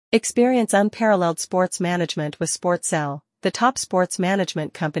Experience unparalleled sports management with Sportcell, the top sports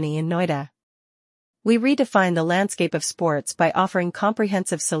management company in Noida. We redefine the landscape of sports by offering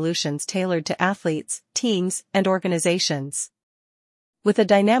comprehensive solutions tailored to athletes, teams, and organizations. With a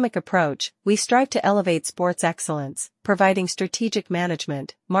dynamic approach, we strive to elevate sports excellence, providing strategic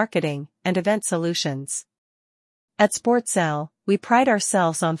management, marketing, and event solutions. At Sportcell, we pride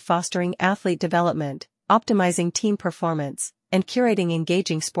ourselves on fostering athlete development, optimizing team performance, and curating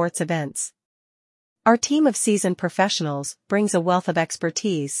engaging sports events. Our team of seasoned professionals brings a wealth of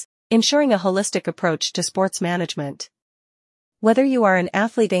expertise, ensuring a holistic approach to sports management. Whether you are an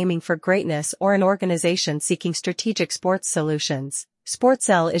athlete aiming for greatness or an organization seeking strategic sports solutions,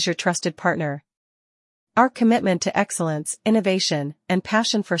 Sportcell is your trusted partner. Our commitment to excellence, innovation, and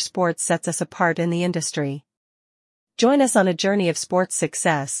passion for sports sets us apart in the industry. Join us on a journey of sports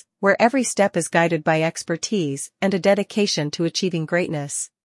success, where every step is guided by expertise and a dedication to achieving greatness.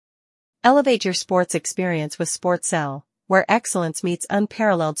 Elevate your sports experience with Sportcell, where excellence meets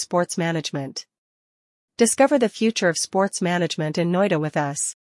unparalleled sports management. Discover the future of sports management in Noida with us.